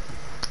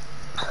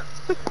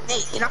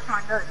 Nate, get off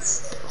my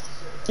nuts.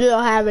 You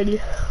don't have any. You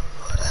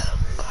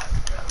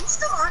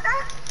still on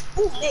that?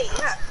 Ooh, Nate,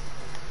 yeah.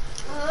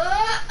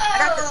 I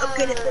got the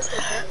upgraded pistol,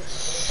 man.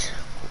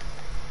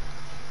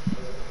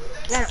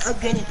 I got an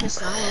upgraded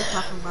pistol, I don't know what you're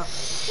talking about.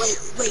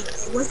 Wait,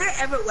 was there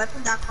ever a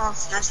weapon that called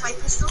flashlight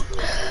pistol?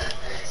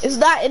 It's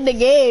not in the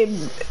game. You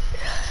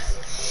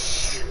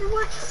know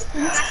what?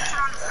 You got to turn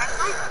on the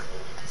flashlight?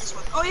 This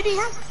one. Oh, it didn't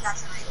have a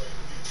flashlight.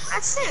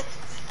 That's it.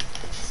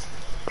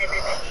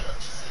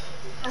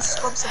 Let's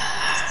scope some.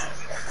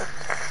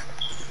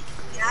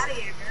 Get out of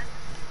here, man.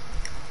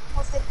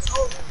 Almost hit his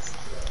over.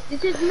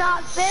 This is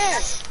not fair.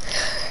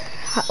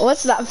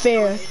 What's not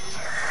fair?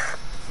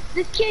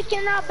 This kid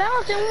cannot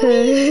bounce and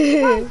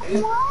we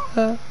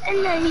what?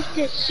 And then he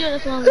just shoot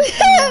us on the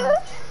ground.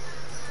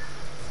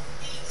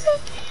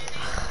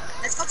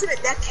 Let's go to the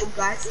death cube,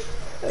 guys.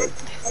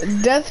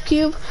 Death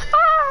cube?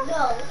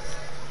 No.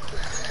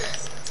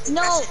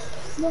 No,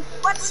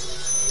 What?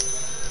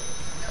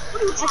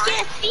 What are you I trying?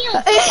 can't see him.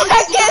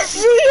 I can't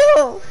see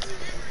you.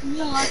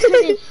 No, I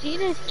couldn't see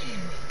this kid.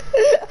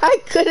 I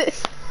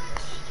couldn't.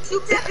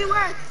 Cubes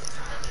everywhere.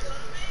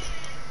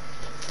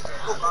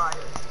 Oh god.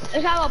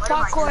 Let's have a What am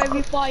I parkour doing?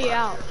 every fall you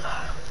out.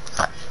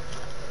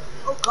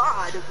 Oh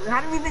god.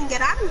 How do we even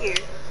get out of here?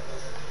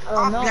 I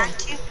don't know. Black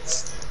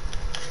cubes.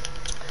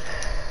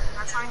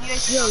 I'm trying to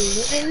get Yo,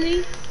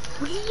 literally?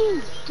 What are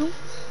you doing?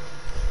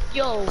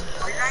 Yo,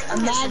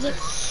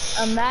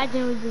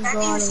 imagine we just go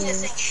on see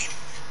this and in game.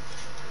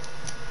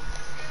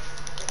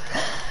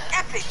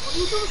 Epic, what are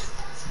you doing?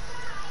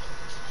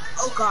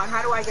 Oh god,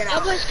 how do I get out?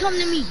 Elbows come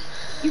to me.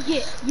 You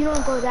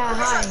don't go that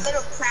There's a high.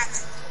 little crack.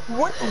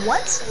 What?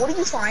 What are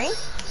you trying?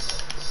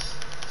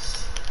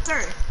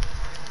 Sir.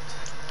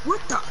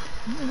 What the?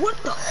 What?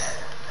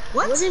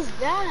 What is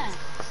that?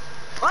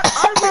 What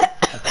are you?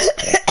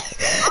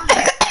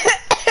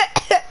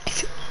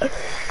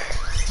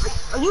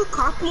 Are you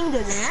copying the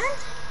land?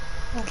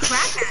 Oh,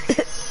 crap at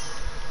it.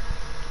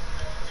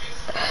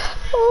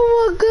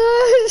 Oh my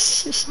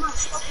gosh. I'm gonna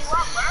scope you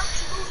up, bro.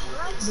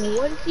 But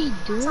what is he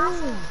doing?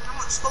 I'm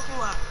gonna scope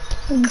you up.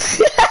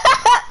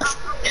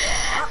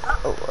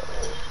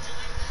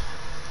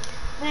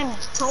 Name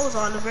is Toes,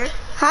 Oliver.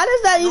 How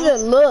does that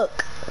even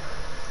look?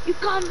 You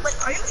come. Wait,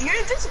 you're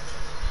invisible?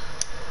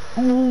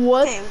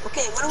 What?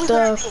 Okay, what are we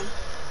gonna do?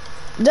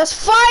 Just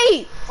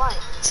fight Fight.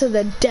 to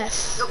the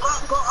death. Go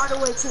all the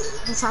way to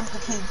the top of the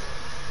cave.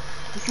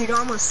 If you don't,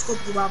 I'm gonna scope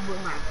you up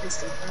with my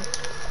pistol, bro.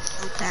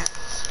 Okay.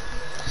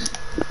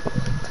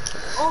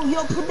 Oh,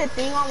 yo, put the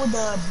thing on with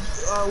the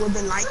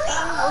light thing.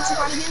 What's it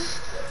called again?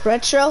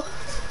 Retro?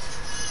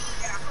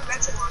 Yeah, put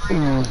retro on right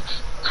now.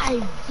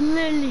 I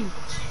literally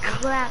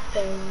clapped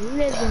the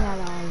living out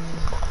of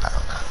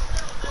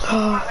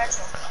Not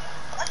retro.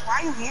 What? Why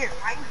are you here?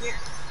 Why are you here?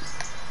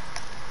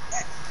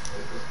 Not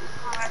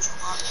retro,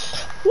 bro.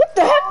 What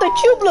the heck? The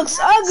cube looks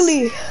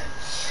ugly.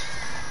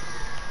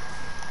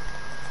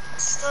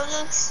 Still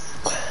looks.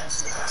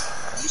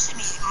 You should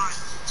be on.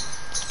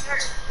 Sure.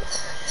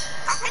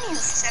 How can you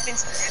 7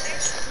 together?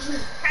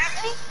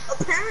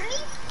 Apparently,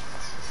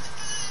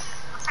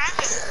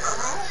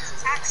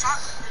 attack shot.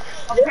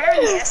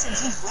 Apparently,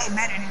 SMG is way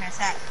better than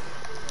attack.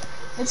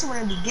 If you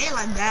want to be gay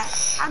like that,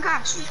 I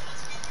got you.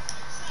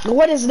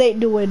 What is Nate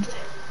doing?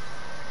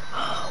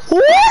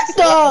 What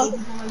the?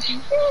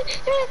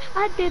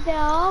 I did that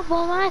all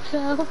by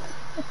myself.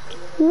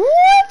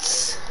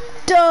 What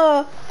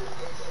the?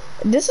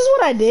 This is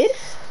what I did?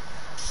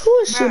 Who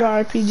is shooting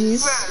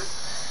RPGs?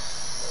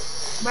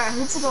 Bro,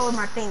 who took over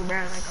my thing, bro?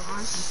 Like, I'm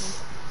on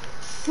something.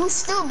 Who's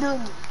still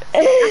doing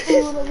it?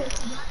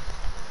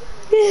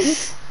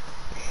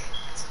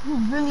 You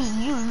really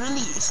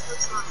still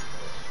trying.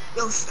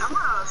 Yo,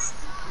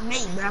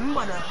 I'm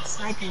gonna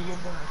snipe you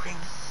with the thing.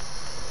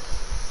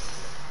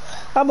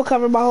 I'm gonna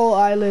cover my whole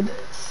island.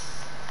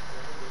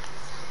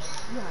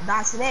 You're gonna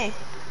die today.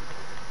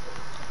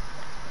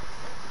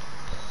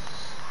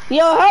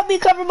 Yo, help me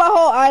cover my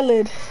whole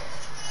island.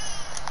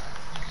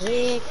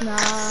 Heck nah.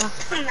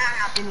 Not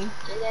happening.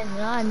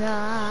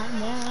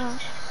 Nah.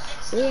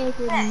 Heck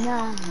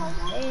nah.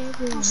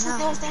 Don't shoot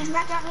those things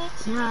back at me.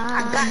 Nah. I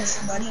got you,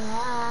 buddy.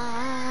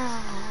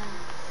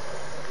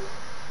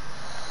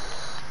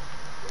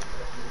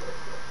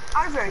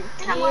 Oliver, you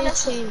think I'm gonna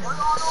shoot?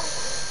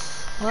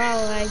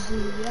 Well, I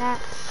do that.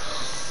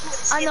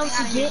 I know what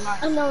to get.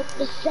 I know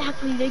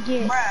exactly to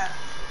get.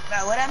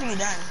 Bruh, what have you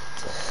done?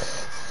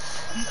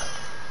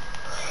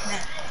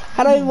 Man,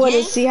 I don't even want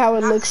to see how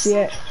it looks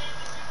yet.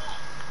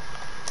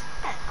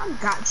 I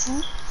got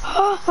you.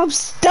 I'm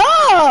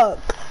stuck.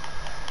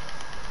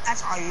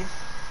 That's all you.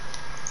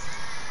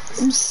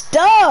 I'm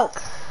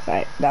stuck.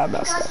 Right, now I'm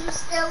not Because stuck. you're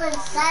still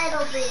inside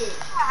of it.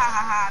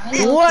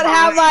 What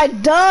have I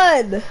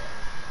done?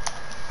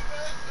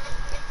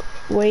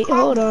 Wait,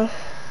 hold on.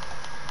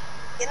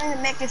 Get in the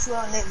mech control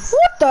on this.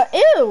 What the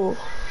ew?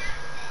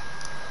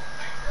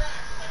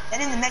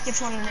 Get in the mech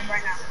control on it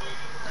right now.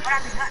 What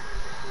have you done?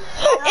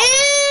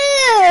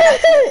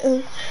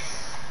 Ew!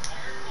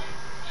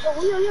 Yo.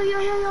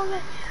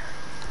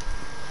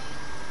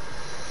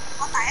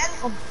 What the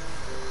hell?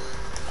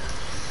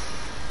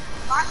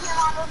 Lock him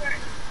on over.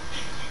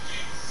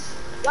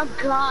 I'm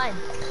gone.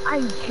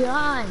 Kill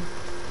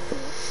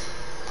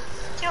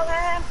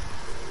him.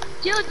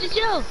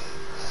 Chill.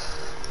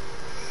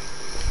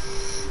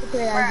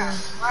 Okay,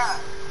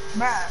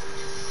 Bruh.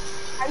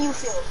 How you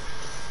feel?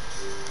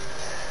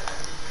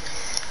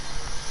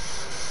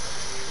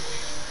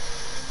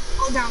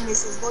 Go down,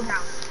 missus. Go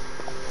down.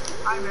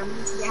 Alright, man. We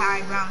need to get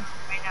high ground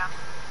right now.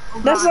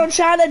 Oh, That's what I'm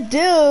trying to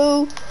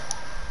do.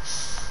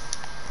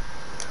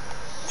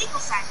 Legal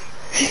faggot.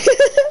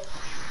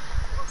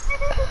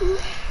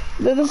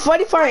 The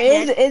funny part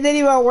is, it didn't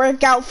even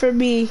work out for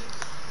me.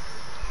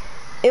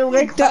 It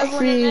worked out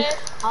for you.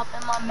 Hop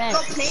in my mech. Yo,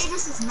 Play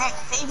versus mech.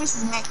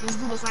 Let's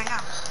do this right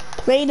now.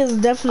 Wayne is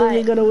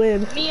definitely gonna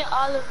win. Me and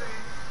Oliver.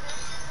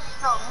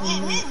 No,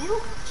 man,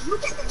 you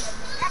get the mech.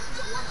 That's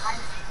the one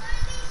island.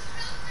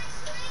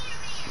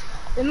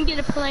 Let me get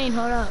a plane.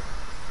 Hold up.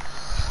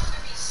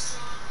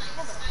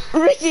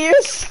 Ricky, you're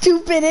a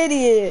stupid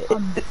idiot.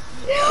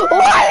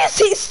 Why is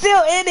he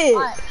still in it?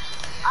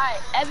 Alright,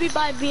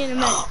 everybody be in a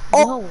mech.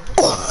 Oh,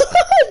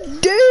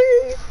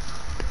 dude.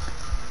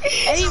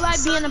 Everybody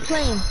be in a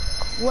plane.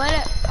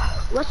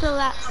 What's the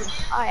last?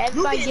 Alright,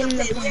 everybody get in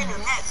the plane.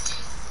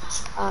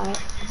 Alright.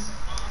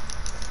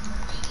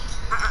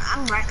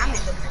 I'm right. I'm in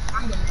the mech.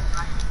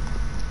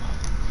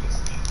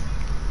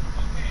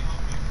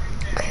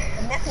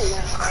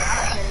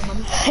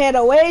 And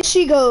away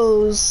she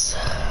goes.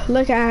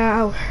 Look at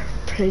how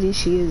pretty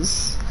she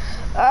is.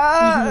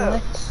 The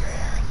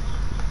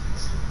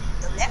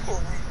mech will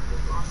win.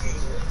 Okay.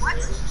 What?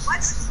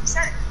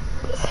 Sir.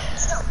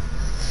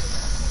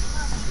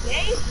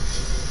 Yay?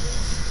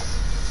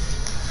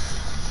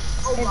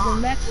 Oh, If the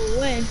mech will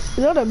win.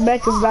 You know the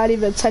mech is not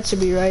even touching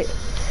me, right?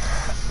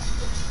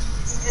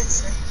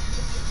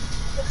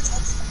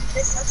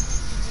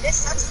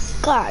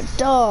 God,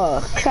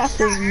 dog.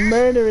 Craft is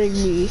murdering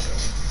me.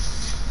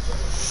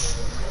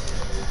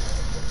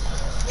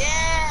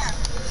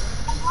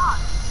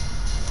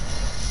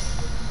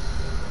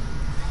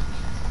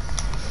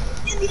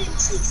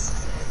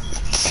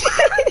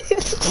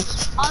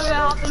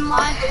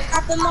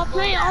 in my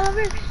plane,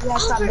 Oliver. Yeah,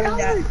 stop Oliver, doing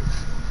that.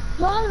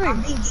 Oliver.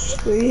 I'm being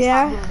gay.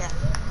 Yeah. Stop doing that.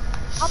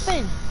 Hop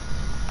in.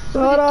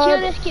 Hold Kill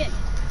on. this kid.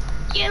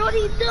 Kid, what are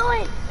you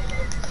doing?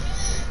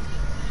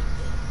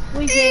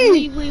 Wait.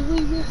 Where'd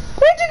you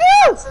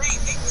go?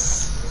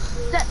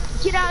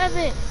 Get out of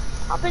it.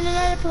 Hop in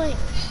another plane.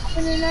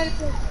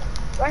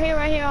 Right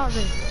here,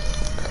 Oliver.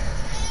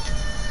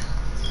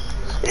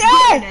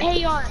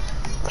 Yeah. AR.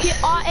 Get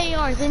all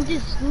ARs and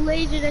just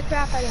laser the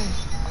crap out of them.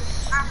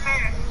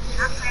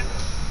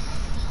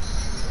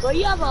 Bro,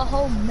 you have a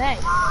whole mech.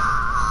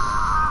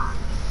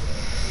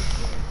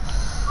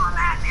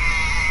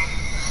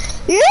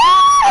 Yeah!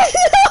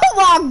 Oh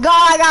my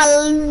god, I got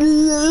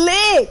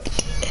licked.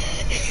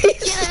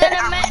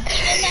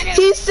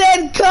 He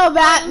said, come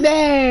at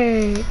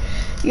me.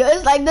 Yo,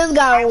 it's like this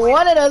guy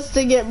wanted us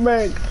to get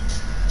murked.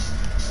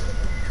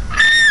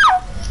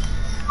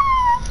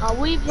 Oh,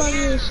 we blown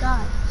you a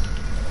shot.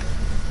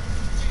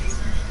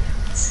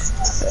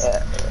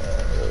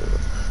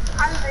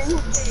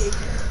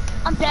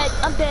 I'm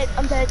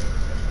dead.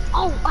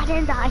 Oh, I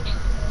didn't die.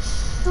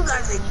 You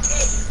guys are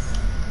gay.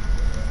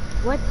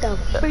 What the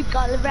freak,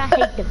 Oliver? I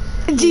hate them.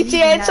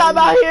 GTA time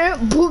out here,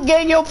 boot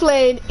gang your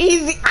plane.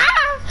 Easy.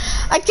 Ah!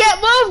 I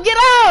can't move, get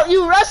out!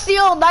 You rusty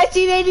old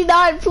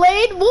 1989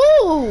 plane,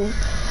 move!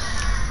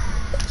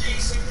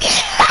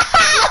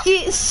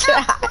 He's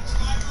trash.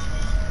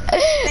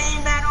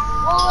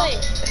 Boy!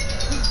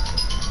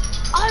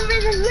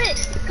 Oliver is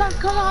lit!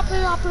 Come hop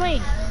in our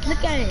plane.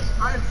 Look at it.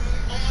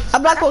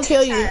 I'm not gonna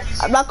kill you.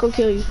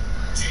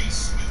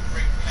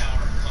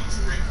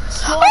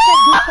 Oh,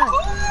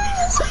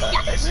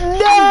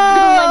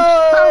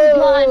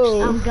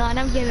 No! I'm gone.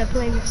 I'm getting a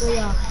plane before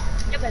y'all.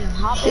 You better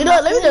hop in. You know,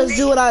 let me just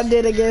do what I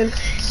did again.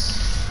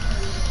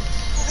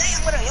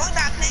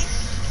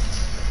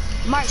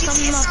 Mark, come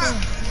in my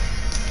plane.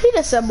 He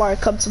just said,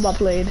 Mark, come to my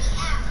plane.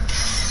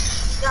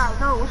 Yeah,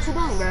 no, what you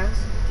doing, bro?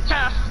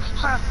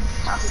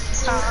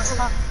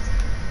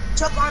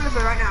 Jump on of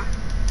it right now.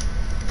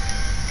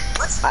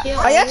 What's Are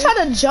y'all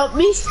trying to jump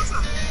me?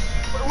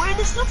 Where did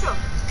this come from?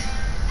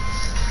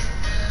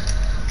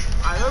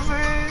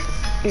 Oliver.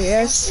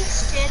 Yes.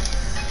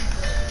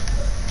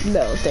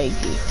 No, thank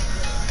you.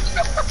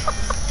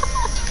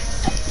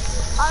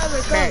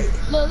 Oliver, come.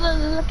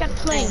 Look at the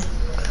plane.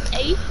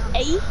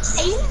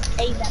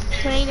 That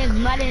plane is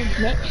mud and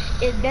lit.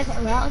 It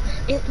doesn't round.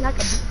 It's like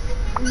a...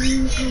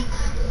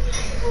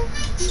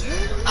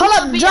 Hold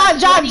up, drive.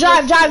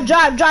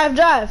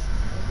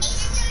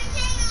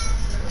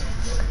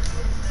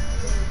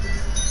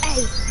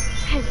 Hey.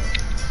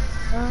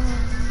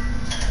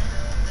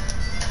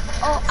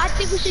 Oh, I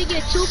think we should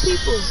get 2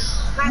 people.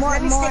 Guys,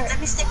 let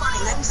me stick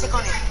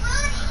on it.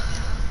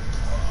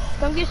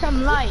 Come get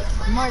some light.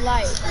 More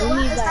light. We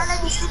need light.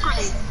 Let me stick on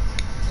it.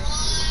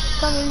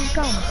 Come.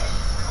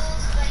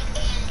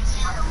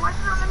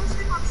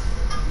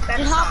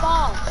 Just hop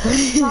off.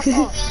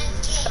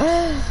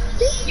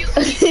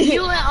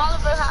 You and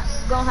Oliver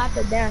gonna have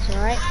to dance,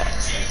 alright?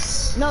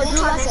 No,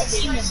 do like a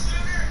demon.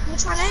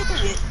 Which one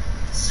is it?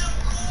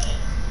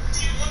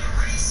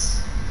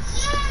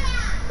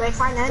 Wait,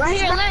 find that. Right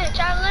here, land.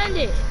 Try to land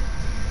it.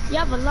 You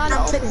have a lot of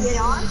open. What's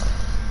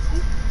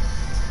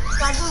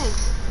I doing?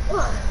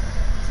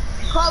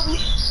 Kobe.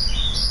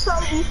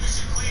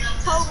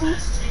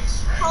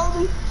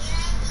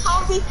 I'm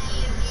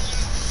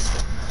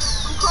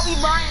Kobe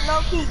Bryant,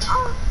 low key.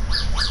 Oh.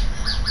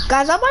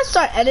 Guys, I might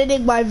start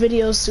editing my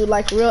videos to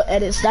like real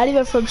edits, not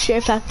even from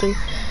Share Factory.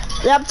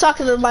 Yeah, I'm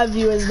talking to my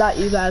viewers, not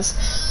you guys.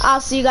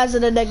 I'll see you guys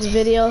in the next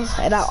video.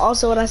 And I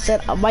also, what I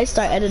said, I might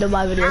start editing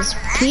my videos.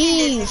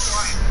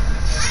 Peace.